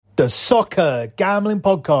Soccer Gambling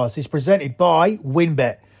Podcast is presented by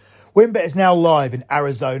WynnBET. WynnBET is now live in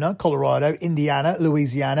Arizona, Colorado, Indiana,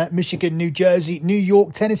 Louisiana, Michigan, New Jersey, New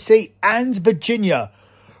York, Tennessee, and Virginia.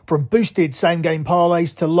 From boosted same-game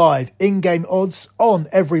parlays to live in-game odds on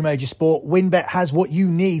every major sport, WynnBET has what you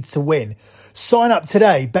need to win. Sign up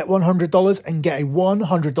today, bet $100 and get a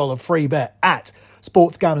 $100 free bet at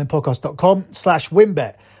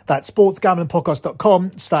sportsgamblingpodcast.com/WynnBET. That's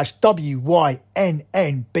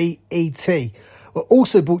sportsgamblingpodcast.com/WYNNBET. We're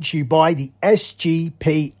also brought to you by the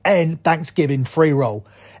SGPN Thanksgiving Free Roll.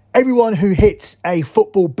 Everyone who hits a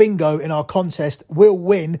football bingo in our contest will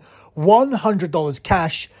win $100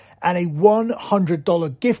 cash and a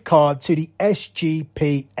 $100 gift card to the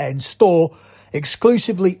SGPN store,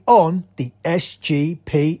 exclusively on the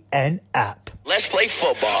SGPN app. Let's play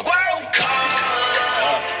football. World Cup!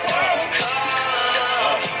 World Cup!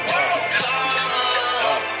 World Cup!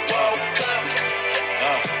 World Cup!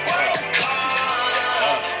 World Cup!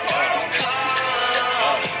 World Cup!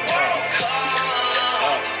 World Cup!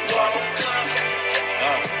 World Cup!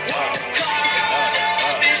 World Cup!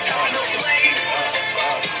 It's time to play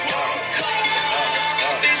football. World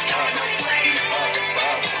Cup! It's time to play football.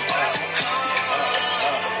 World Cup!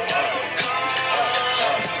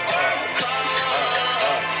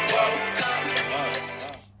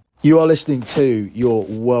 You are listening to your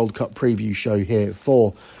World Cup preview show here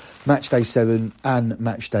for Match Day 7 and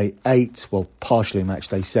Match Day 8, well, partially Match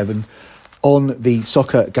Day 7, on the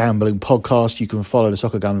Soccer Gambling Podcast. You can follow the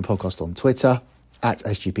Soccer Gambling Podcast on Twitter, at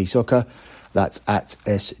SGP Soccer. That's at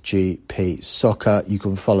SGP Soccer. You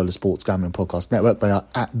can follow the Sports Gambling Podcast Network. They are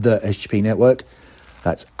at the SGP Network.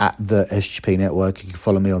 That's at the SGP Network. You can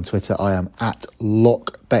follow me on Twitter. I am at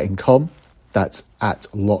LockBettingCom. That's at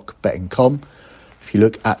LockBettingCom. If you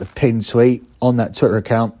look at the pinned tweet on that Twitter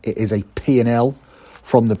account, it is a P&L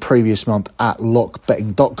from the previous month at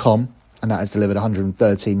lockbetting.com, and that has delivered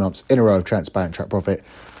 113 months in a row of transparent track profit.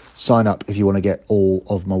 Sign up if you want to get all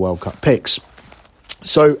of my World Cup picks.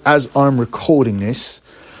 So as I'm recording this,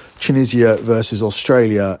 Tunisia versus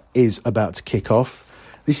Australia is about to kick off.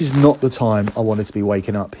 This is not the time I wanted to be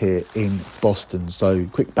waking up here in Boston. So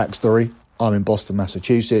quick backstory, I'm in Boston,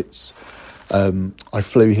 Massachusetts. I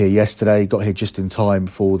flew here yesterday, got here just in time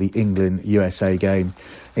for the England-USA game.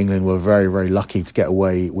 England were very, very lucky to get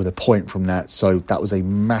away with a point from that. So that was a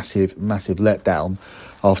massive, massive letdown.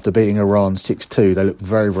 After beating Iran 6-2, they looked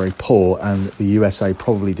very, very poor, and the USA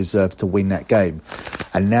probably deserved to win that game.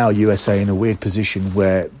 And now USA in a weird position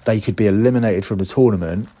where they could be eliminated from the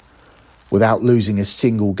tournament without losing a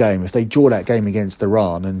single game. If they draw that game against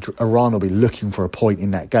Iran, and Iran will be looking for a point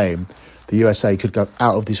in that game, the USA could go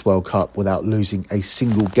out of this World Cup without losing a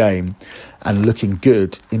single game and looking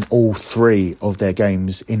good in all three of their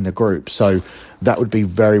games in the group. So that would be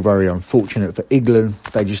very, very unfortunate for England.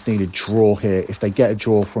 They just need a draw here. If they get a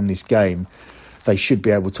draw from this game, they should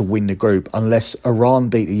be able to win the group. Unless Iran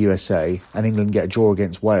beat the USA and England get a draw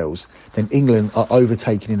against Wales, then England are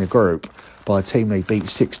overtaken in the group by a team they beat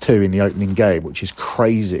 6-2 in the opening game, which is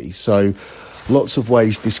crazy. So lots of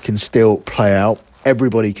ways this can still play out.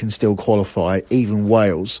 Everybody can still qualify, even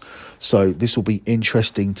Wales. So this will be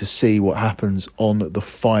interesting to see what happens on the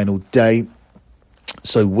final day.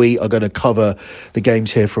 So we are going to cover the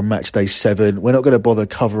games here from Match Day 7. We're not going to bother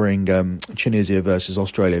covering Tunisia versus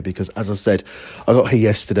Australia because, as I said, I got here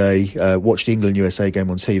yesterday, watched the England-USA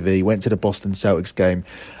game on TV, went to the Boston Celtics game,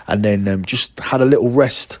 and then just had a little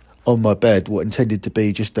rest on my bed, what intended to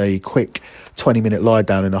be just a quick 20-minute lie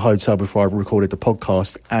down in a hotel before I recorded the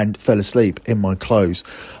podcast, and fell asleep in my clothes.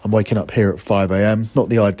 I'm waking up here at 5 a.m. Not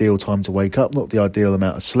the ideal time to wake up, not the ideal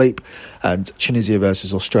amount of sleep, and Tunisia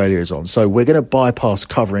versus Australia is on. So we're going to bypass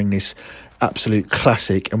covering this absolute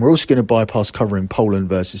classic, and we're also going to bypass covering Poland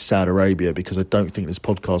versus Saudi Arabia because I don't think this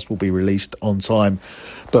podcast will be released on time.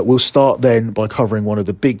 But we'll start then by covering one of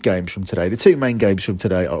the big games from today. The two main games from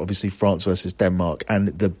today are obviously France versus Denmark, and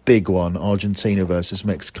the big one, Argentina versus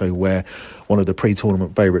Mexico, where one of the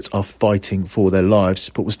pre-tournament favourites are fighting for their lives.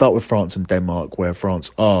 But we'll start with France and Denmark, where France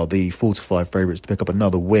are the 4-5 favourites to pick up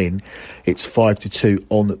another win. It's 5-2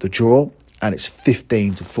 on the draw, and it's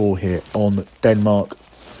 15-4 here on Denmark.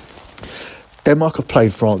 Denmark have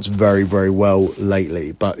played France very, very well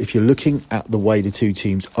lately, but if you're looking at the way the two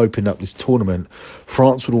teams opened up this tournament,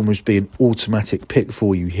 France would almost be an automatic pick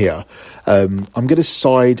for you here. I'm going to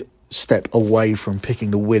sidestep away from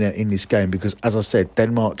picking the winner in this game because, as I said,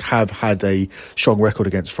 Denmark have had a strong record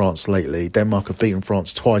against France lately. Denmark have beaten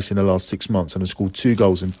France twice in the last 6 months and have scored 2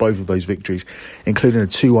 goals in both of those victories, including a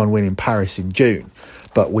 2-1 win in Paris in June.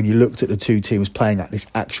 But when you looked at the two teams playing at this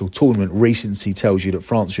actual tournament, recency tells you that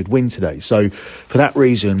France should win today. So for that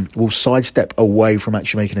reason, we'll sidestep away from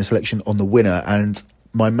actually making a selection on the winner, and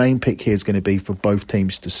my main pick here is going to be for both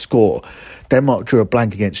teams to score. Denmark drew a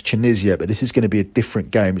blank against Tunisia, but this is going to be a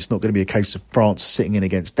different game. It's not going to be a case of France sitting in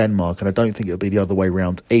against Denmark, and I don't think it'll be the other way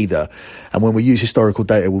around either. And when we use historical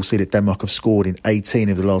data, we'll see that Denmark have scored in 18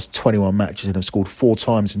 of the last 21 matches and have scored 4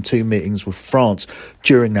 times in 2 meetings with France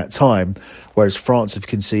during that time, whereas France have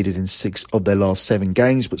conceded in 6 of their last 7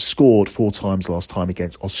 games, but scored 4 times last time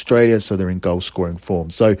against Australia, so they're in goal-scoring form.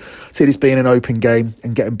 So see this being an open game,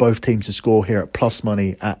 and getting both teams to score here at plus money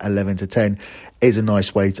at 11 to 10 is a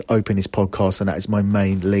nice way to open this podcast, and that is my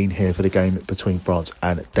main lean here for the game between France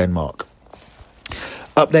and Denmark.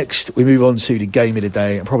 Up next, we move on to the game of the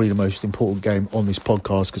day, and probably the most important game on this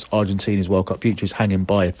podcast, because Argentina's World Cup future is hanging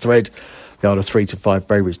by a thread. They are the 3-5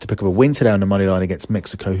 favourites to pick up a win today on the money line against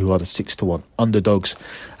Mexico, who are the 6-1 underdogs,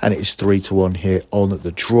 and it is 3-1 here on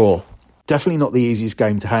the draw. Definitely not the easiest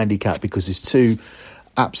game to handicap, because there's 2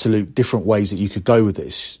 absolute different ways that you could go with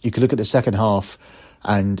this. You could look at the second half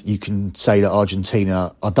and you can say that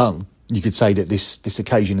Argentina are done. You could say that this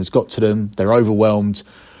occasion has got to them, they're overwhelmed,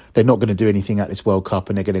 they're not going to do anything at this World Cup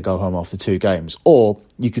and they're going to go home after 2 games. Or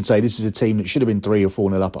you could say this is a team that should have been 3 or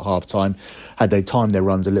 4-0 up at half-time had they timed their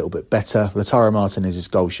runs a little bit better. Lautaro Martinez's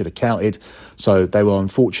goal should have counted, so they were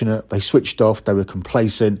unfortunate, they switched off, they were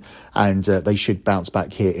complacent, and they should bounce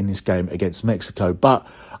back here in this game against Mexico. But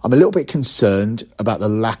I'm a little bit concerned about the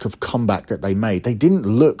lack of comeback that they made. They didn't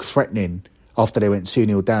look threatening after they went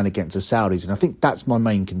 2-0 down against the Saudis, and I think that's my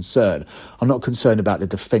main concern. I'm not concerned about the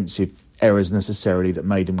defensive errors necessarily that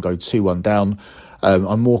made them go 2-1 down.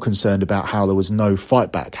 I'm more concerned about how there was no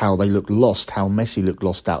fight back, how they looked lost, how Messi looked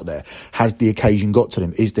lost out there. Has the occasion got to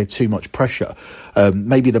them? Is there too much pressure?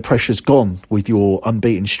 Maybe the pressure's gone with your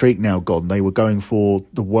unbeaten streak now gone. They were going for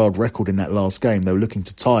the world record in that last game. They were looking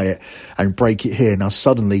to tie it and break it here. Now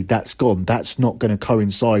suddenly that's gone. That's not going to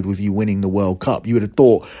coincide with you winning the World Cup. You would have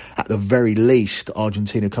thought at the very least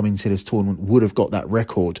Argentina coming to this tournament would have got that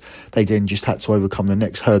record. They then just had to overcome the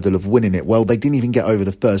next hurdle of winning it. Well, they didn't even get over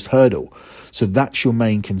the first hurdle. So that's your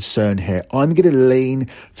main concern here. I'm going to lean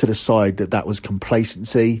to the side that was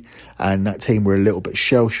complacency and that team were a little bit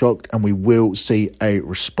shell-shocked, and we will see a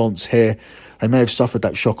response here. They may have suffered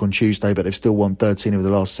that shock on Tuesday, but they've still won 13 of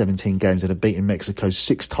the last 17 games and have beaten Mexico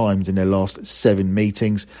 6 times in their last 7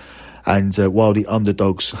 meetings. And while the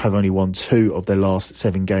underdogs have only won 2 of their last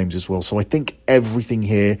 7 games as well. So I think everything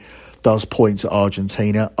here does point to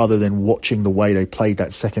Argentina, other than watching the way they played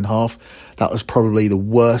that second half. That was probably the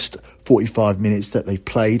worst 45 minutes that they've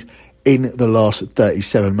played in the last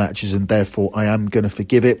 37 matches, and therefore I am going to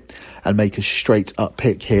forgive it and make a straight up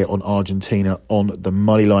pick here on Argentina on the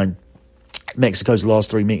money line. Mexico's last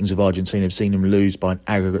 3 meetings with Argentina have seen them lose by an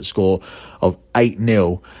aggregate score of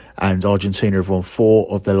 8-0, and Argentina have won 4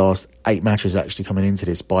 of their last 8 matches actually coming into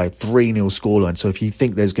this by a 3-0 scoreline. So if you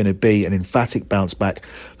think there's going to be an emphatic bounce back,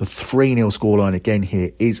 the 3-0 scoreline again here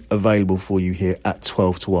is available for you here at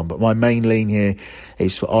 12-1. But my main lean here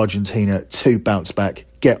is for Argentina to bounce back,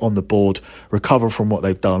 get on the board, recover from what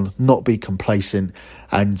they've done, not be complacent,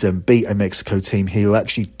 and beat a Mexico team here who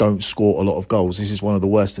actually don't score a lot of goals. This is one of the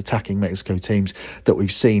worst attacking Mexico teams that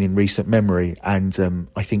we've seen in recent memory, and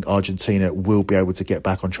I think Argentina will be able to get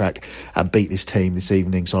back on track and beat this team this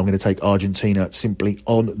evening. So I'm going to take Argentina simply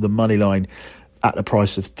on the money line at the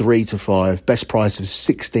price of 3-5, best price of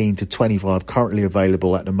 16-25 currently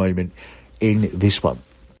available at the moment in this one.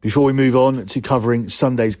 Before we move on to covering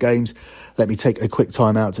Sunday's games, let me take a quick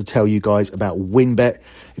time out to tell you guys about WynnBET.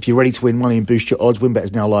 If you're ready to win money and boost your odds, WynnBET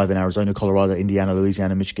is now live in Arizona, Colorado, Indiana,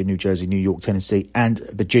 Louisiana, Michigan, New Jersey, New York, Tennessee, and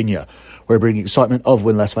Virginia. We're bringing excitement of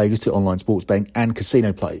Wynn Las Vegas to online sports betting and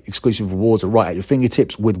casino play. Exclusive rewards are right at your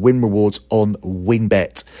fingertips with Wynn Rewards on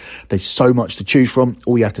WynnBET. There's so much to choose from.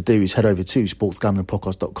 All you have to do is head over to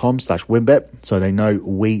sportsgamblingpodcast.com/WynnBET so they know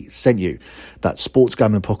we sent you. That's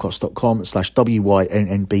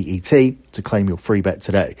sportsgamblingpodcast.com/WYNNBET to claim your free bet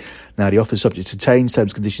today. Now, the offer is subject to change.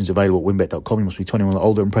 Terms and conditions available at WynnBET.com. You must be 21 or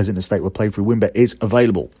older and present in a state where playthrough WynnBET is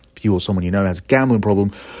available. If you or someone you know has a gambling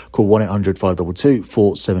problem, call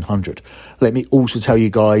 1-800-522-4700. Let me also tell you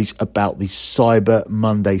guys about the Cyber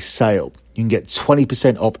Monday sale. You can get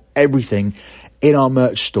 20% off everything in our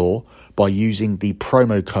merch store by using the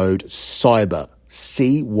promo code CYBER,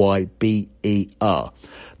 CYBER.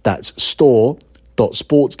 That's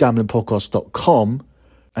store.sportsgamblingpodcast.com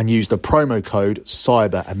and use the promo code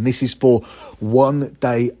CYBER. And this is for 1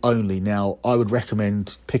 day only. Now, I would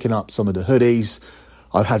recommend picking up some of the hoodies.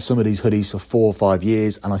 I've had some of these hoodies for 4 or 5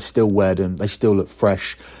 years and I still wear them. They still look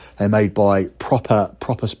fresh. They're made by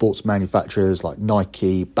proper sports manufacturers like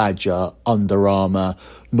Nike, Badger, Under Armour,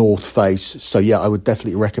 North Face. So yeah, I would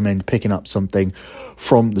definitely recommend picking up something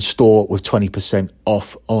from the store with 20%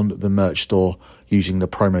 off on the merch store using the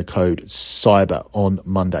promo code CYBER on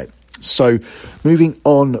Monday. So moving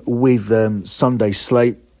on with Sunday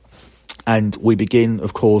slate, and we begin,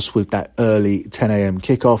 of course, with that early 10 a.m.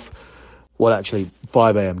 kickoff. Well, actually,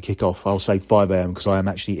 5 a.m. kickoff. I'll say 5 a.m. because I am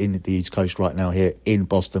actually in the East Coast right now here in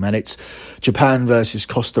Boston. And it's Japan versus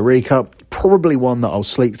Costa Rica. Probably one that I'll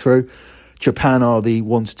sleep through. Japan are the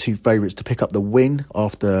 1-2 favourites to pick up the win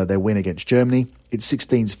after their win against Germany. It's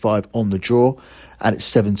 16-5 on the draw, and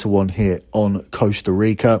it's 7-1 here on Costa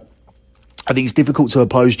Rica. I think it's difficult to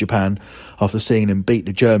oppose Japan after seeing them beat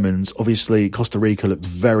the Germans. Obviously, Costa Rica looked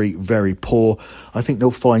very, very poor. I think they'll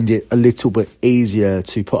find it a little bit easier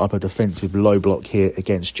to put up a defensive low block here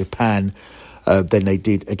against Japan than they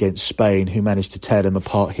did against Spain, who managed to tear them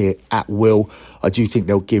apart here at will. I do think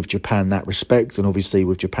they'll give Japan that respect, and obviously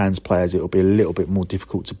with Japan's players it'll be a little bit more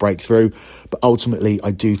difficult to break through, but ultimately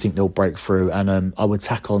I do think they'll break through, and I would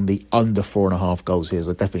tack on the under 4.5 goals here,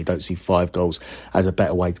 so I definitely don't see 5 goals as a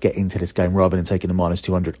better way to get into this game rather than taking the minus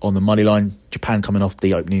 200 on the money line. Japan coming off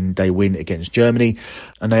the opening day win against Germany,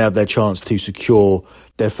 and they have their chance to secure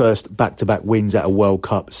their first back-to-back wins at a World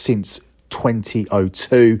Cup since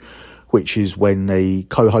 2002, which is when they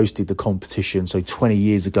co-hosted the competition. So 20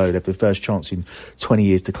 years ago, they have the first chance in 20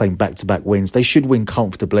 years to claim back-to-back wins. They should win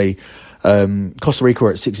comfortably. Costa Rica are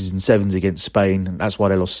at 6s and 7s against Spain, and that's why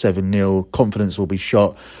they lost 7-0. Confidence will be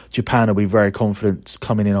shot. Japan will be very confident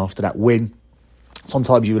coming in after that win.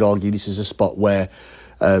 Sometimes you would argue this is a spot where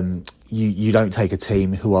you don't take a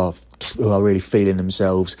team who are really feeling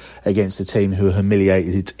themselves against a team who are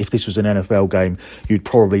humiliated. If this was an NFL game, you'd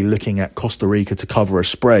probably looking at Costa Rica to cover a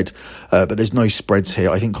spread, but there's no spreads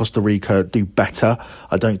here. I think Costa Rica do better.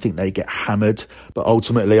 I don't think they get hammered, but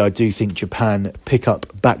ultimately I do think Japan pick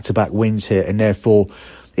up back-to-back wins here, and therefore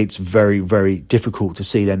it's very, very difficult to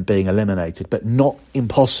see them being eliminated, but not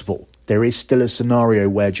impossible. There is still a scenario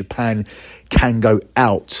where Japan can go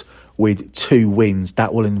out with 2 wins.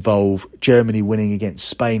 That will involve Germany winning against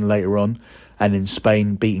Spain later on, and then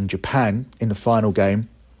Spain beating Japan in the final game,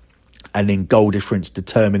 and then goal difference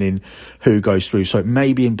determining who goes through. So it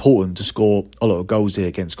may be important to score a lot of goals here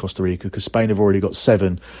against Costa Rica, because Spain have already got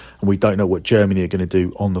 7, and we don't know what Germany are going to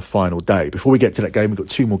do on the final day. Before we get to that game, we've got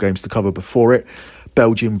 2 more games to cover before it.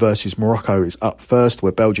 Belgium versus Morocco is up first,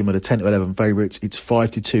 where Belgium are the 10-11 favourites. It's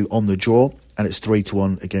 5-2 on the draw, and it's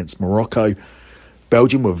 3-1 against Morocco.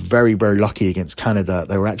 Belgium were very, very lucky against Canada.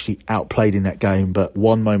 They were actually outplayed in that game, but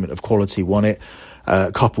one moment of quality won it,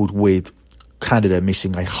 coupled with Canada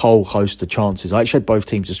missing a whole host of chances. I actually had both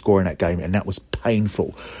teams to score in that game, and that was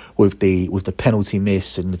painful with the penalty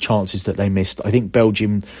miss and the chances that they missed. I think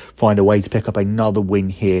Belgium find a way to pick up another win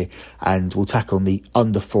here, and will tack on the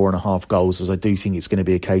under 4.5 goals, as I do think it's going to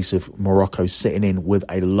be a case of Morocco sitting in with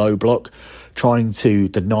a low block, trying to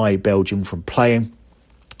deny Belgium from playing.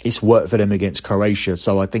 It's worked for them against Croatia,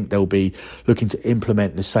 so I think they'll be looking to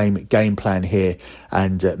implement the same game plan here,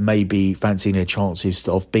 and maybe fancying their chances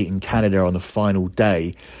of beating Canada on the final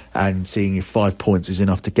day and seeing if 5 points is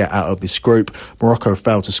enough to get out of this group. Morocco have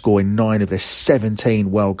failed to score in 9 of their 17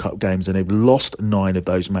 World Cup games, and they've lost 9 of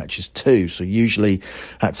those matches too, so usually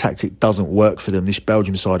that tactic doesn't work for them. This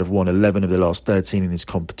Belgium side have won 11 of their last 13 in this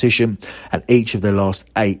competition, and each of their last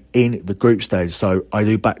 8 in the group stage, so I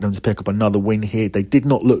do back them to pick up another win here. They did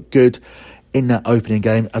not look good in that opening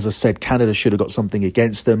game. As I said, Canada should have got something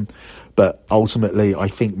against them, but ultimately I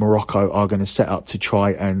think Morocco are going to set up to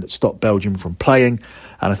try and stop Belgium from playing,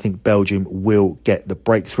 and I think Belgium will get the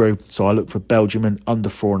breakthrough. So I look for Belgium and under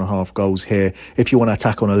 4.5 goals here if you want to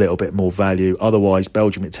attack on a little bit more value. Otherwise,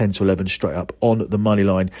 Belgium at 10-11 straight up on the money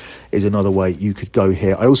line is another way you could go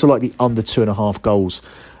here. I also like the under 2.5 goals.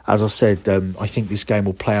 As I said, I think this game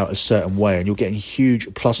will play out a certain way, and you're getting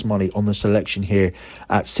huge plus money on the selection here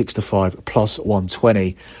at 6-5 plus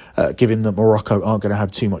 120, given that Morocco aren't going to have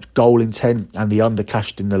too much goal intent, and the under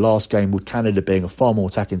cashed in the last game with Canada being a far more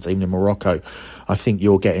attacking team than Morocco. I think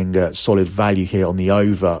you're getting solid value here on the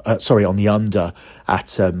on the under at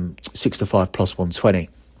 6-5 plus 120.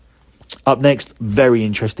 Up next, very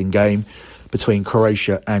interesting game between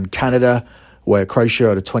Croatia and Canada, where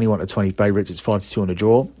Croatia are the 21-20 favourites. It's 5-2 on the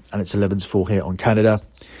draw, and it's 11-4 here on Canada.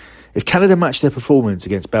 If Canada match their performance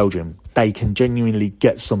against Belgium, they can genuinely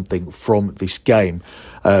get something from this game.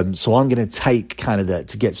 So I'm going to take Canada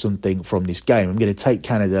to get something from this game. I'm going to take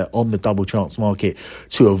Canada on the double chance market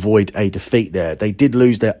to avoid a defeat there. They did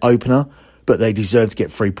lose their opener but they deserve to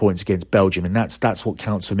get 3 points against Belgium, and that's what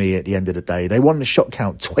counts for me at the end of the day. They won the shot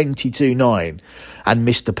count 22-9 and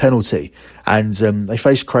missed the penalty, and they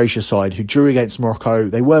faced Croatia side who drew against Morocco.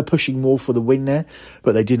 They were pushing more for the win there,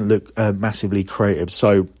 but they didn't look massively creative.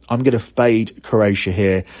 So I'm going to fade Croatia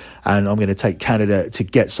here, and I'm going to take Canada to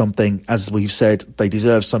get something. As we've said, they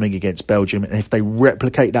deserve something against Belgium, and if they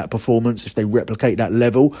replicate that performance, if they replicate that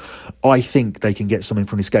level, I think they can get something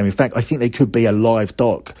from this game. In fact, I think they could be a live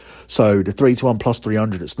dog. So the 3-1 plus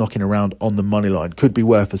 300 that's knocking around on the money line could be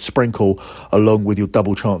worth a sprinkle along with your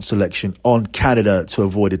double chance selection on Canada to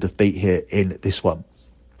avoid a defeat here in this one.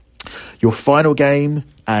 Your final game,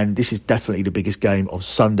 and this is definitely the biggest game of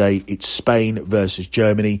Sunday, it's Spain versus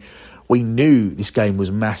Germany. We knew this game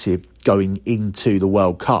was massive going into the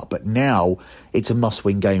World Cup, but now it's a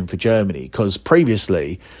must-win game for Germany, because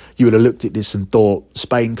previously you would have looked at this and thought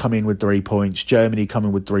Spain come in with 3 points, Germany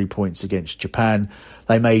coming with 3 points against Japan.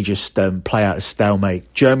 They may just play out a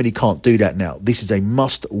stalemate. Germany can't do that now. This is a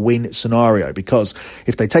must-win scenario, because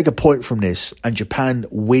if they take a point from this and Japan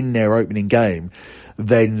win their opening game,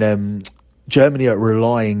 then Germany are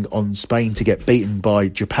relying on Spain to get beaten by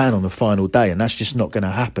Japan on the final day, and that's just not going to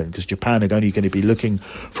happen because Japan are only going to be looking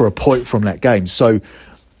for a point from that game. So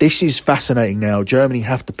this is fascinating now. Germany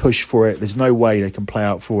have to push for it. There's no way they can play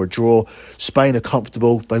out for a draw. Spain are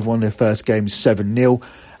comfortable. They've won their first game 7-0,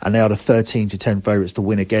 and they are the 13-10 favourites to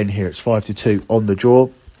win again here. It's 5-2 on the draw,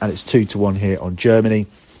 and it's 2-1 here on Germany.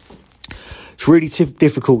 It's really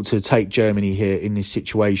difficult to take Germany here in this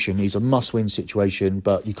situation. It's a must-win situation,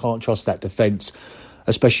 but you can't trust that defence,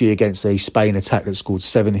 especially against a Spain attack that scored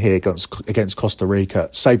 7 here against Costa Rica.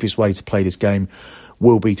 Safest way to play this game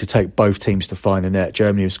will be to take both teams to find a net.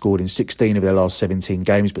 Germany have scored in 16 of their last 17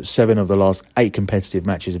 games, but 7 of the last 8 competitive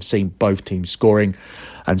matches have seen both teams scoring.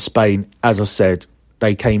 And Spain, as I said,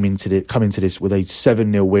 they come into this with a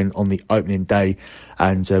 7-0 win on the opening day.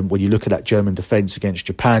 And when you look at that German defence against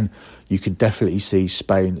Japan, you can definitely see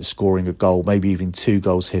Spain scoring a goal, maybe even 2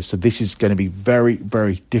 goals here. So this is going to be very,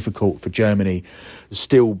 very difficult for Germany to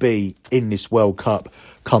still be in this World Cup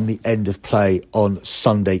come the end of play on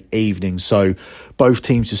Sunday evening. So both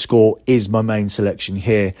teams to score is my main selection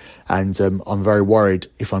here. And I'm very worried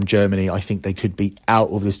if I'm Germany. I think they could be out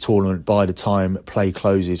of this tournament by the time play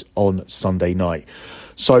closes on Sunday night.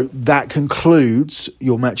 So that concludes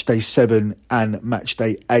your Match Day 7 and Match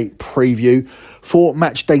Day 8 preview. For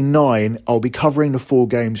Match Day 9, I'll be covering the 4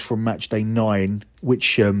 games from Match Day 9,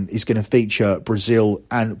 which is going to feature Brazil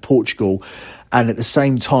and Portugal. And at the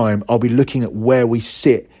same time, I'll be looking at where we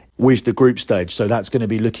sit with the group stage. So that's going to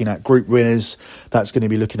be looking at group winners. That's going to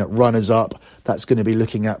be looking at runners-up. That's going to be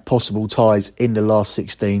looking at possible ties in the last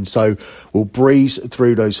 16. So we'll breeze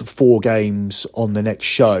through those 4 games on the next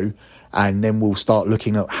show, and then we'll start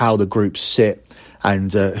looking at how the groups sit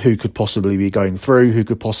and who could possibly be going through, who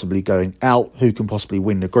could possibly going out, who can possibly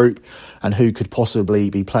win the group, and who could possibly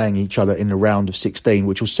be playing each other in the round of 16,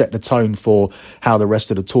 which will set the tone for how the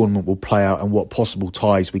rest of the tournament will play out and what possible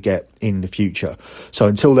ties we get in the future. So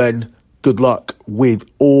until then, good luck with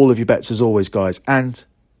all of your bets as always, guys, and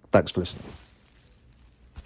thanks for listening.